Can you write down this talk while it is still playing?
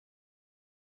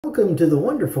Welcome to the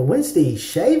wonderful Wednesday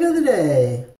shave of the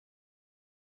day.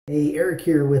 Hey, Eric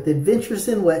here with Adventures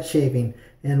in Wet Shaving,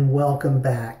 and welcome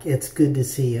back. It's good to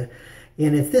see you.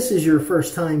 And if this is your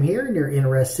first time here and you're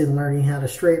interested in learning how to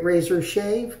straight razor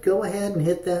shave, go ahead and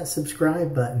hit that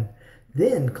subscribe button.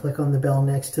 Then click on the bell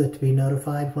next to it to be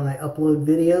notified when I upload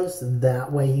videos.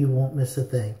 That way you won't miss a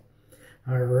thing.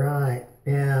 All right,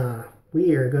 now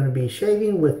we are going to be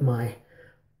shaving with my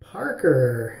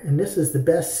Parkii, and this is the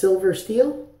best silver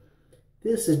steel.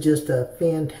 This is just a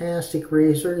fantastic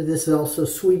razor. This is also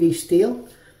Swedish steel,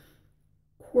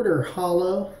 quarter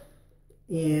hollow,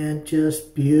 and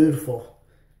just beautiful,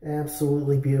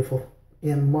 absolutely beautiful,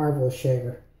 and marvelous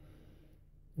shaver.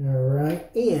 All right,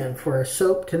 and for our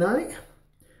soap tonight,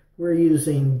 we're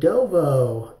using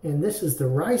DOVO, and this is the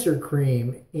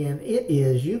Rasiercreme, and it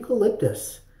is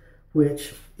Eucalyptus,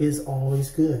 which is always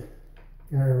good.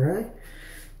 All right.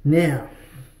 Now,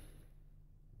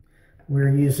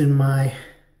 we're using my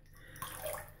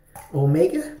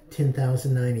Omega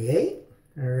 10098,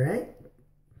 all right.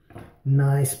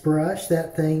 Nice brush.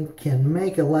 That thing can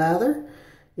make a lather.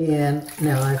 And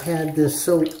now I've had this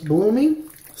soap blooming,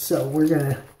 so we're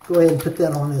going to go ahead and put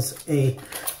that on as a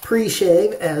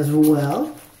pre-shave as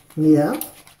well. Yeah.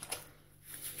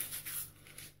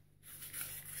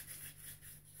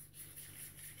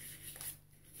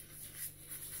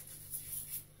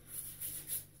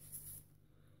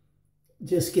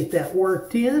 Just get that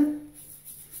worked in.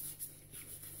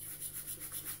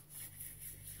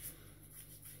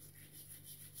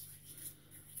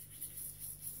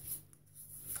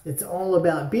 It's all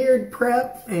about beard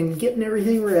prep and getting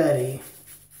everything ready.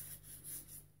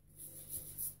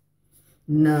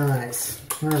 Nice.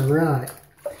 All right.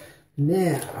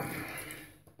 Now,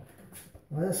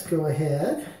 let's go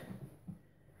ahead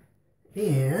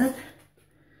and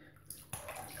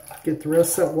get the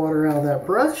rest of that water out of that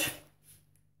brush.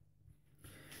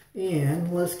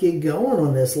 And let's get going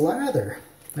on this lather.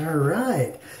 All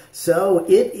right. So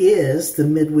it is the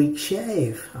midweek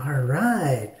shave. All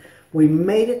right. We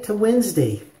made it to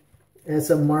Wednesday. It's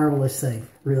a marvelous thing.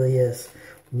 Really is.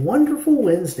 Wonderful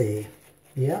Wednesday.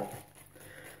 Yep.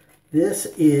 This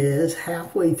is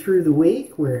halfway through the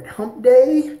week. We're at hump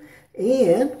day.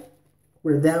 And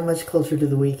we're that much closer to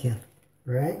the weekend.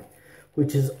 Right?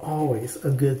 Which is always a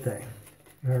good thing.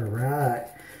 All right.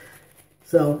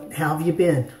 So how have you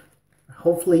been?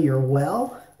 Hopefully you're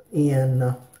well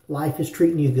and life is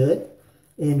treating you good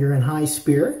and you're in high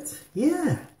spirits.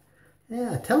 Yeah,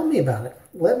 tell me about it.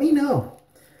 Let me know.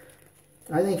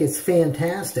 I think it's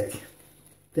fantastic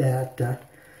that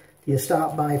you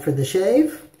stopped by for the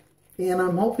shave, and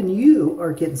I'm hoping you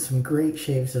are getting some great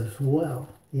shaves as well.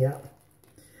 Yeah,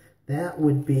 that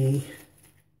would be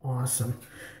awesome.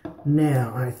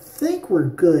 Now, I think we're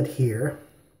good here.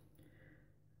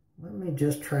 Let me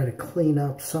just try to clean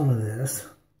up some of this.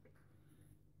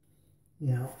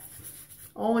 You know,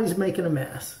 always making a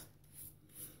mess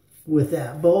with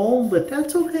that bowl, but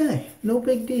that's okay. No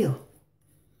big deal.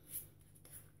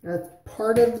 That's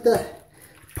part of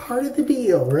the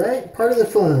deal, right? Part of the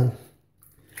fun.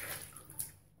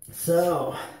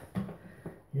 So,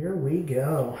 here we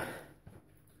go.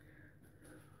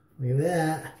 Look at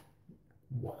that.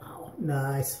 Wow,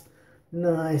 nice,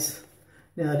 nice.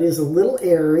 Now it is a little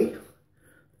airy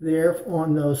there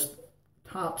on those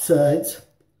top sides,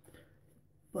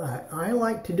 but I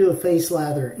like to do a face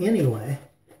lather anyway,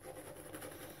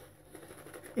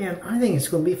 and I think it's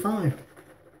going to be fine.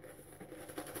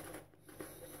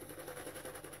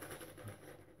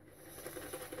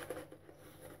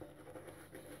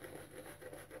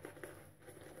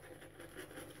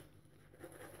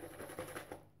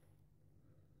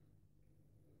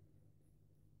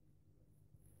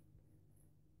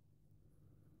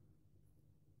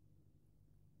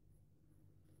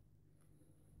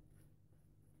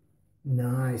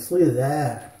 Nice, look at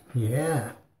that.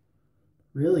 Yeah,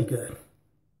 really good.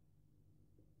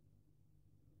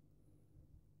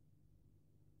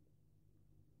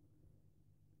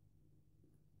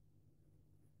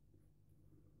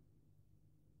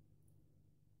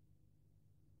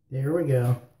 There we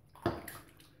go.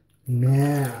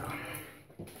 Now,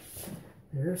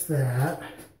 there's that.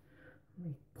 Let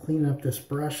me clean up this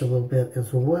brush a little bit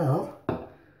as well.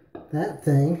 That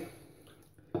thing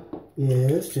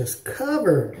is just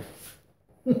covered.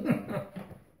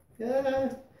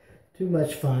 Yeah, too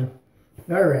much fun.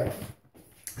 All right.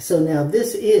 So now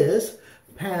this is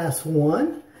pass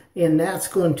one, and that's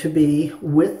going to be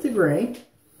with the grain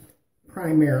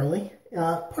primarily.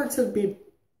 Parts of it be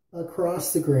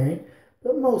across the grain,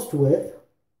 but most with.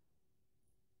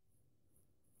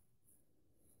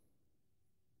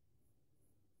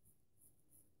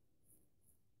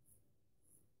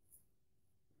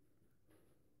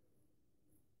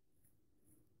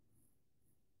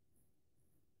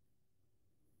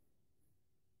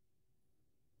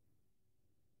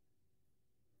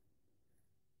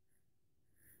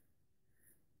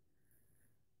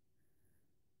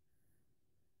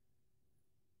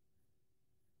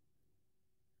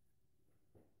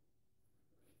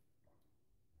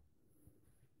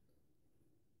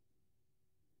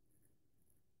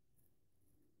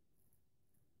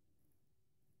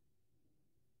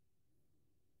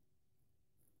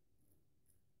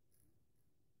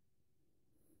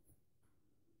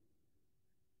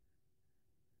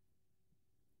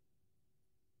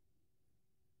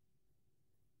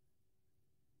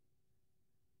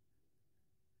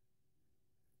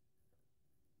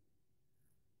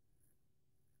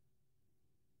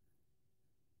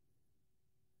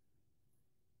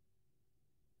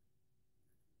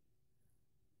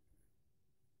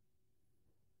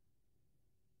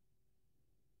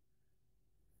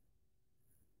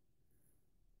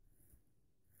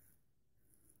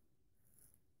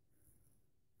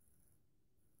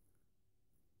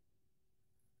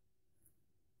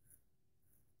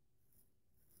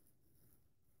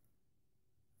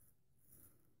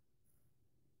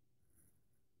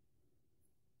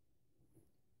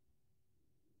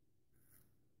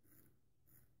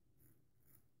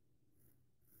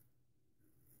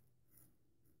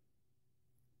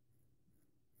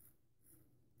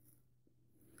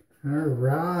 All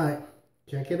right.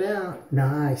 Check it out.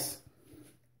 Nice.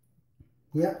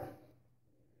 Yep.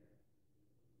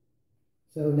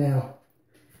 So now,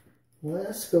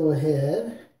 let's go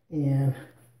ahead and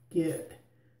get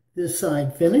this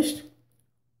side finished.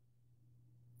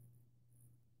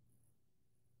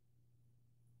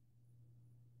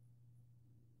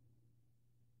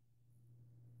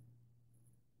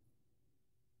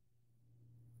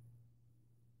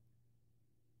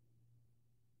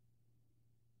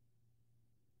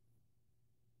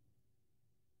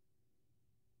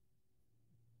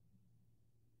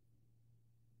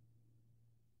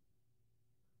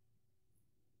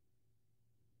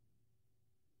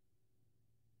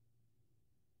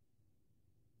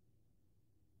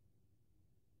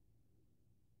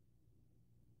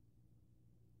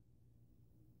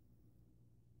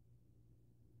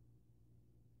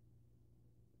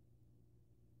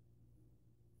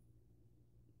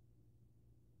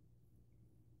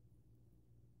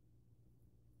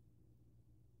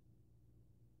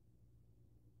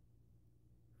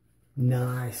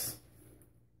 Nice.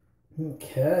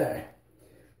 Okay.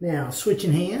 Now,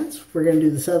 switching hands, we're going to do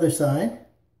this other side.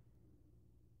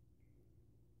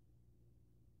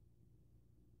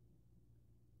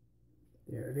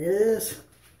 There it is.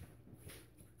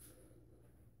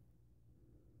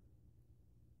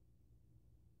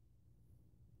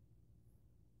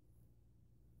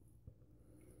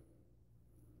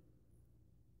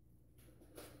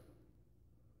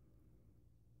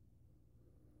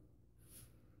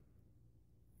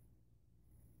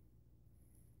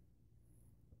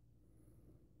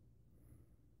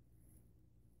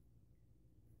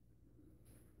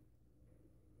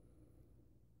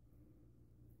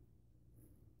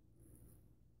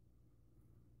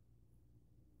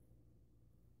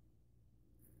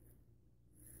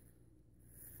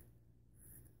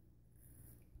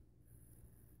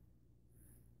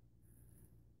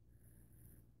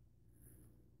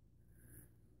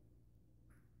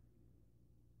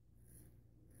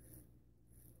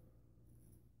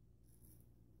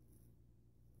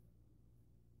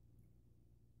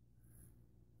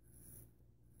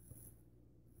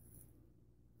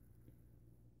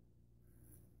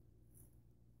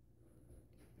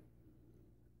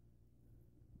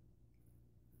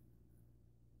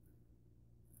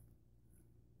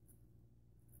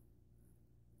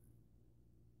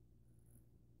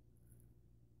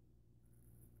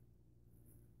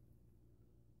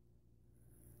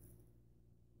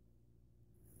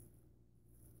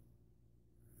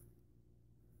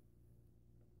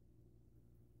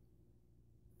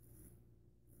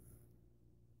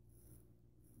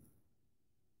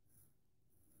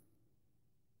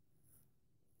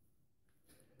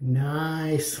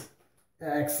 Nice.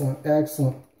 Excellent,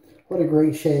 excellent. What a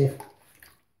great shave.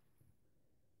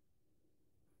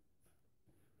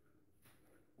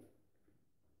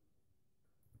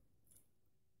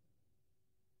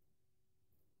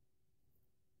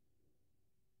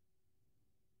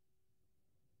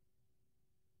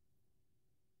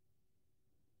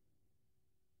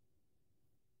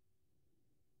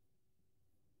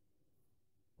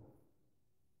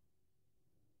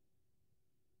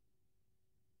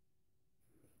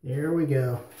 There we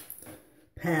go.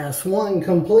 Pass one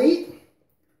complete.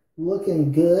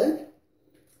 Looking good.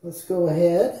 Let's go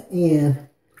ahead and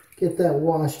get that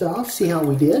washed off. See how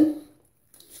we did.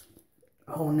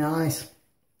 Oh, nice.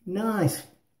 Nice.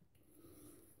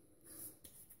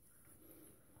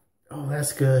 Oh,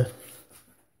 that's good.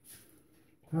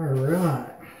 All right.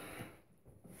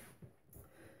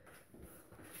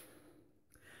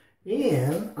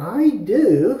 And I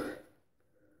do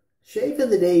Shave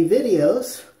of the Day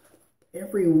videos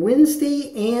every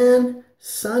Wednesday and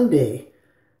Sunday.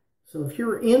 So if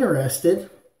you're interested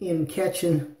in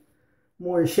catching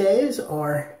more shaves,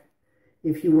 or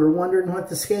if you were wondering what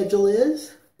the schedule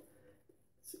is,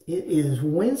 it is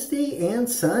Wednesday and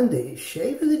Sunday,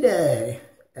 Shave of the Day.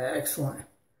 Excellent.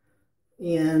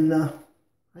 And I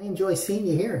enjoy seeing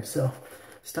you here, so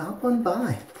stop on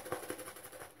by.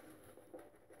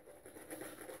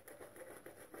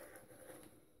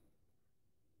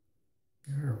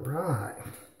 All right.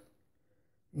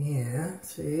 Yeah,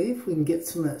 let's see if we can get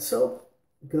some of that soap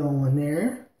going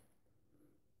there.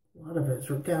 A lot of it's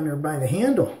down there by the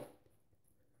handle.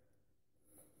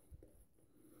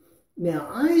 Now,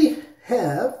 I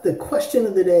have the question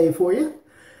of the day for you,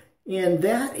 and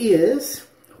that is,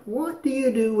 what do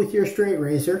you do with your straight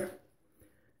razor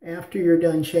after you're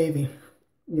done shaving?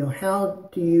 You know, how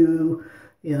do you,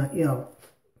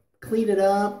 clean it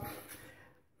up?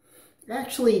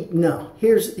 Actually, no.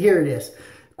 Here it is.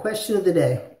 Question of the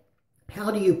day. How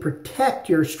do you protect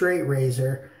your straight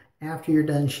razor after you're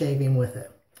done shaving with it?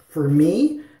 For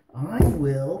me, I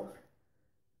will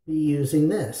be using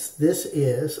this. This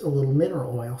is a little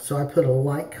mineral oil. So I put a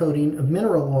light coating of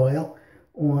mineral oil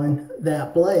on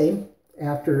that blade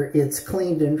after it's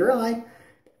cleaned and dried,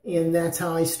 and that's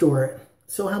how I store it.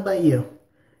 So how about you?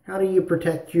 How do you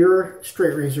protect your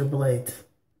straight razor blades,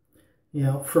 you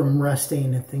know, from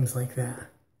rusting and things like that?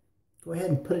 Go ahead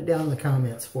and put it down in the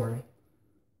comments for me.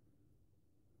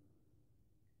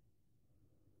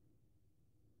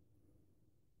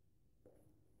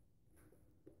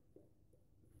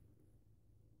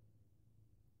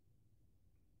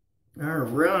 All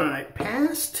right,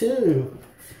 pass two.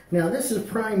 Now this is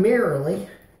primarily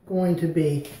going to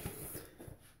be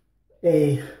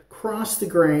a cross the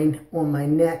grain on my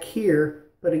neck here,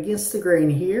 but against the grain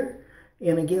here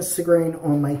and against the grain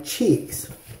on my cheeks.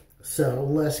 So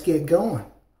let's get going.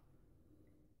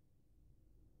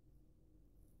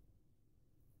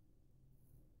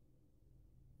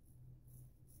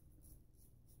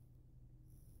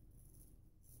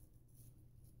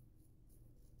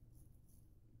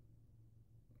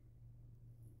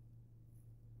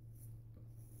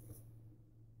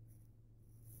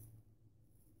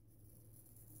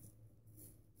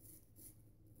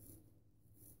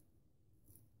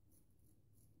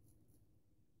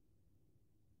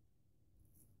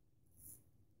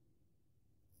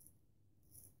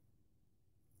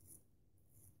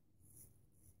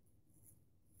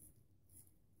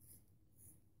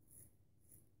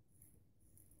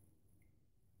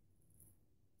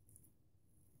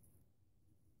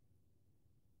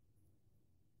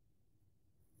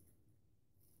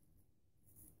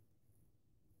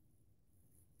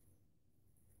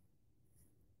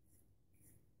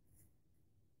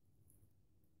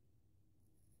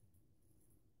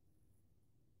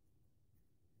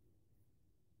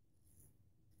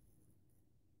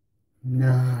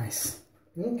 Nice.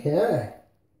 Okay.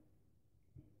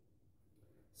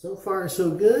 So far so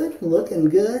good. Looking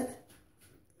good.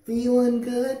 Feeling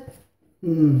good.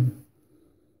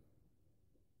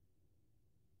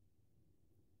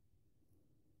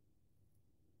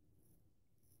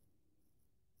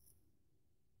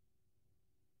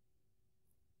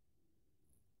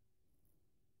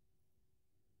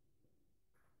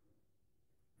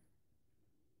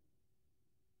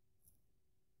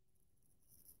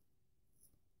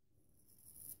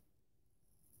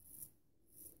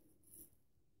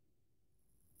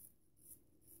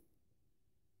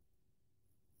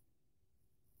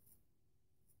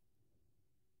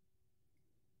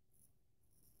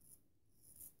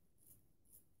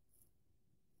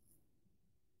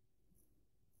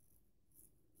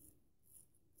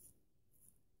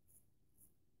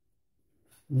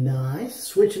 Nice.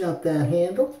 Switching up that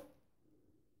handle.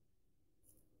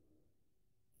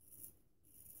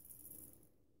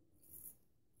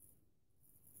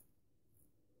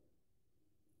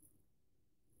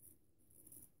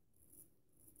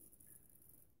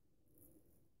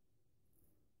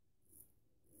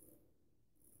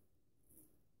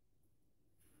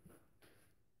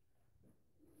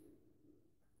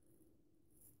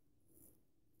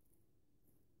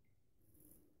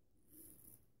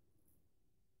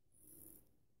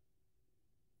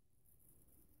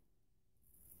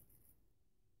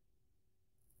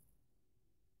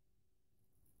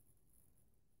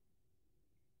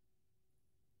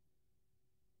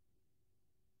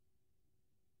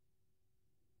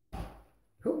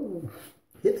 Oh,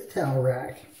 hit the towel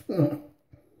rack.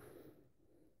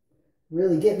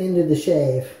 Really getting into the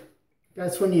shave.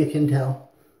 That's when you can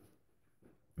tell.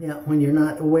 Yeah, when you're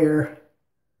not aware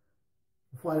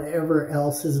of whatever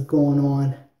else is going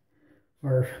on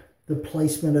or the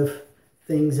placement of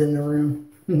things in the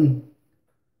room.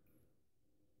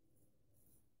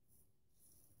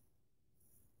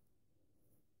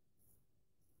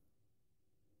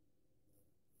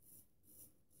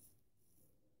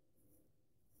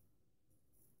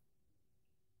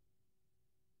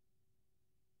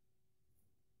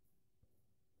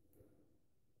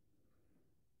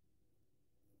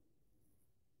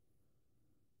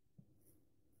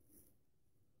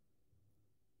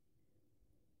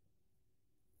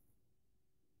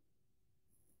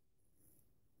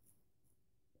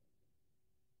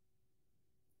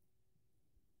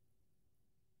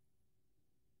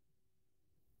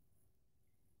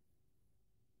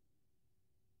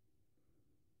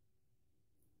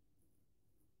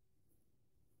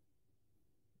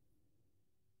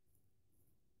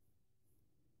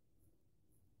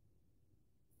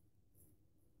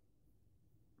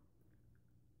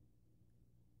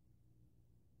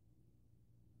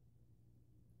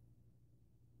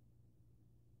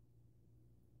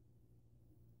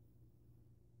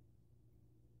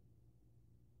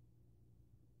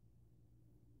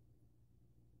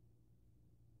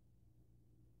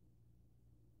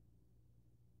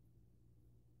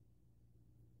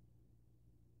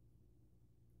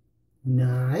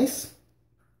 Nice.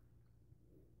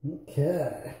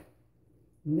 Okay.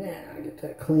 Now, get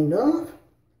that cleaned off.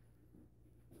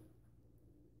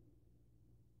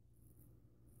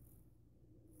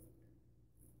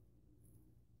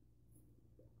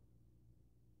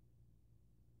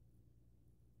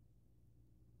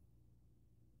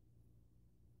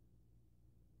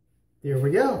 There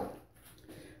we go.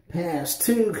 Pass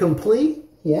 2 complete.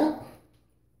 Yeah.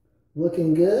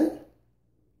 Looking good.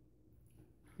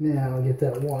 Now I'll get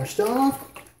that washed off.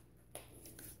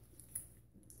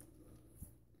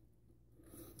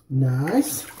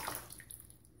 Nice.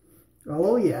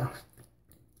 Oh yeah.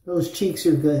 Those cheeks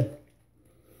are good.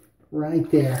 Right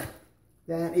there.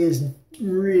 That is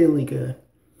really good.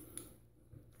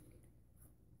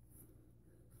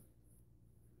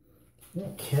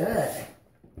 Okay.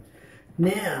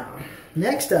 Now,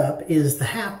 next up is the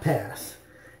half pass.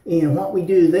 And what we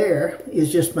do there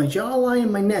is just my jawline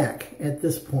and my neck at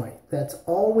this point. That's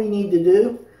all we need to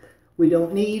do. We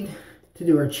don't need to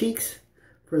do our cheeks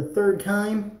for a third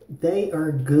time. They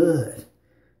are good.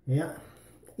 Yeah.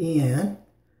 And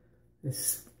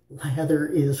this lather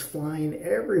is flying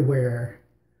everywhere,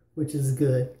 which is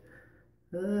good.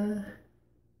 Now,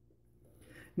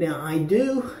 I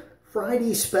do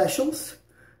Friday specials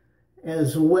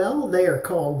as well. They are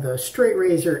called the Straight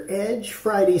Razor Edge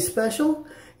Friday Special,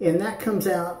 and that comes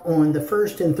out on the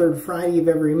first and third Friday of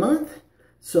every month.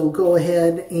 So go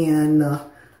ahead and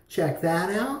check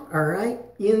that out. All right.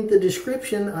 In the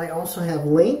description, I also have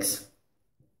links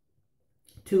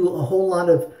to a whole lot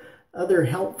of other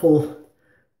helpful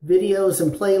videos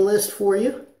and playlists for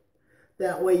you.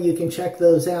 That way you can check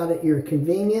those out at your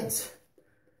convenience.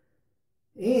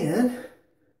 And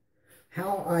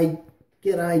how I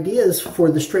get ideas for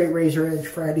the Straight Razor Edge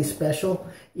Friday Special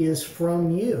is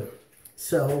from you.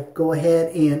 So go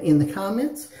ahead and in the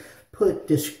comments, put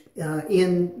put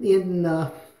in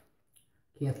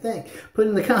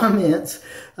the comments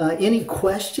any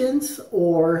questions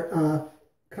or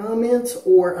comments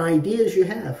or ideas you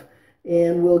have,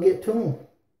 and we'll get to them.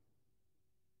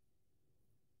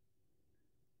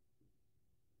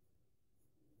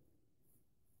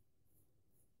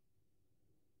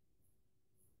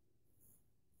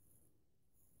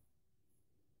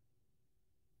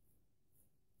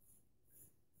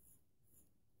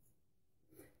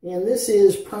 And this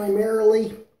is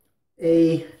primarily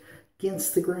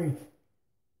against the grain.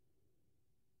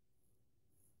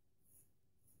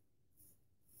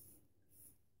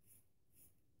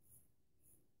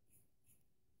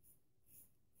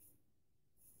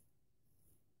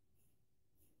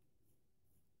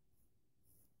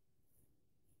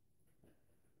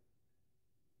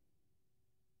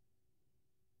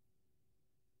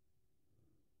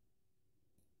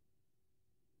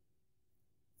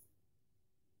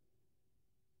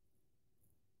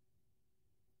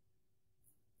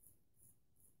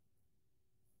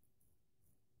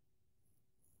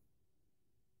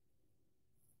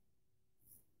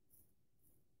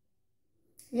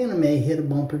 And I may hit a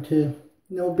bump or two.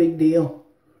 No big deal.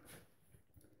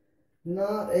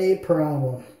 Not a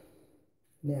problem.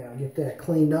 Now get that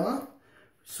cleaned off.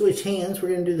 Switch hands. We're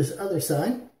going to do this other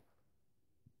side.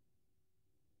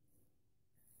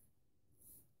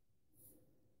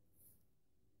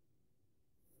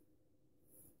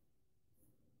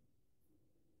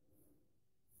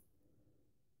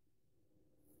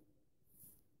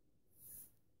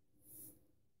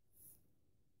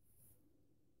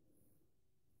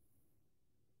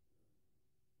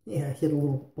 Yeah, I hit a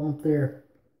little bump there.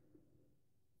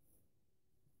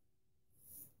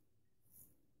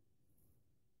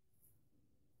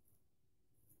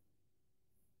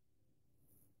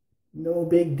 No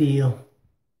big deal.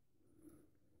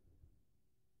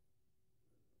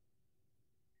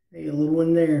 Hey, a little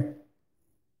one there.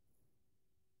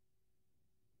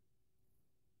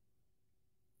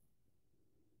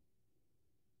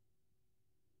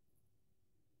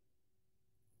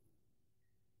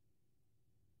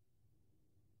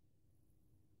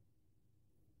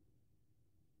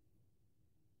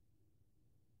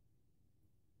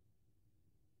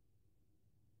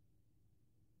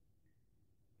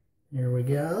 There we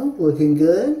go, looking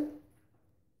good.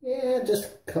 Yeah, just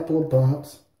a couple of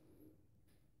bumps.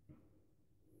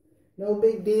 No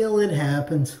big deal, it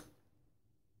happens.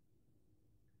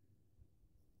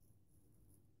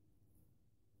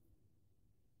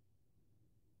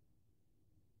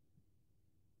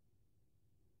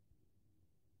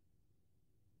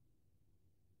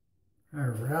 All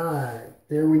right,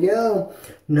 there we go.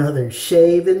 Another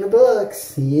shave in the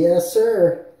books. Yes,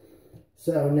 sir.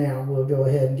 So now we'll go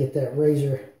ahead and get that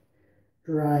razor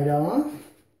dried off.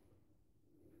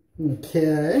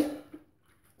 Okay.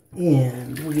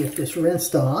 And we'll get this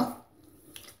rinsed off.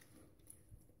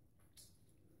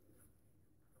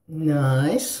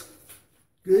 Nice.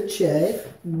 Good shave.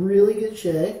 Really good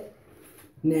shave.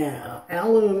 Now,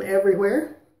 Aloe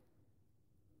everywhere.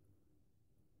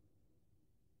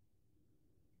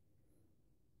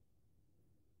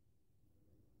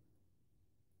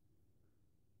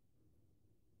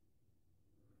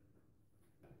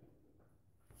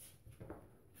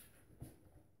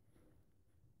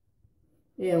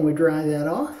 And we dry that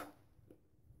off.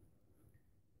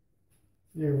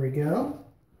 There we go.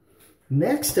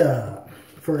 Next up,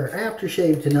 for our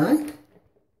aftershave tonight,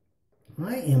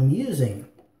 I am using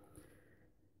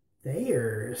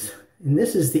Thayers. And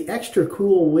this is the extra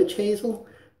cool witch hazel.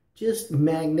 Just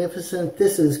magnificent.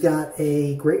 This has got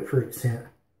a grapefruit scent.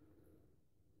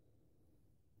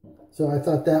 So I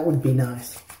thought that would be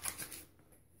nice.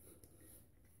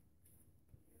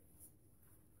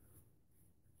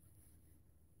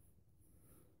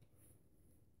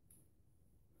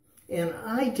 And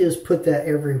I just put that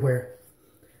everywhere.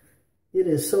 It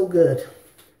is so good.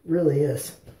 Really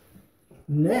is.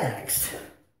 Next,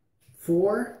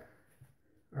 for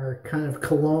our kind of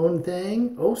cologne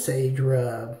thing, Osage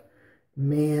rub.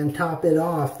 Man, top it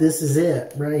off. This is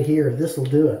it right here. This will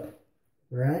do it.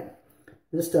 Right?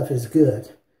 This stuff is good.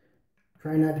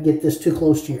 Try not to get this too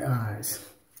close to your eyes.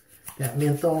 That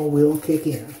menthol will kick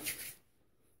in.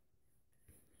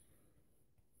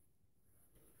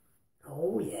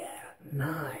 Oh yeah.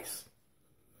 Nice.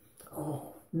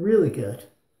 Oh, really good.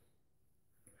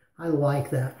 I like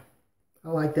that. I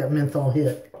like that menthol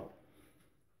hit.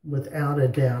 Without a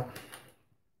doubt.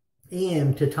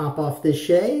 And to top off this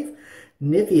shave,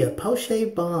 Nivea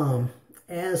Post-Shave Balm.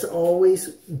 As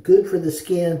always, good for the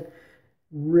skin.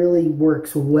 Really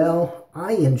works well.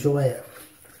 I enjoy it.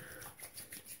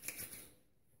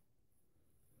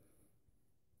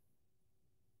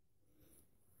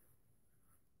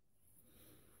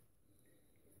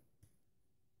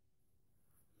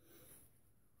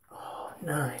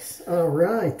 Nice. All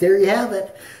right, there you have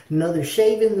it. Another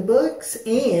shave in the books,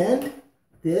 and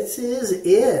this is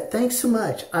it. Thanks so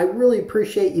much. I really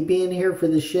appreciate you being here for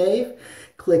the shave.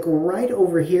 Click right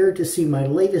over here to see my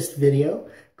latest video.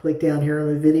 Click down here on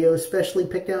the video especially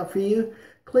picked out for you.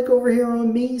 Click over here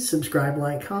on me, subscribe,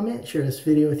 like, comment, share this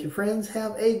video with your friends.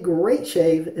 Have a great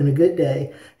shave and a good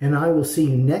day, and I will see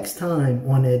you next time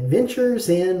on Adventures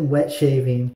in Wet Shaving.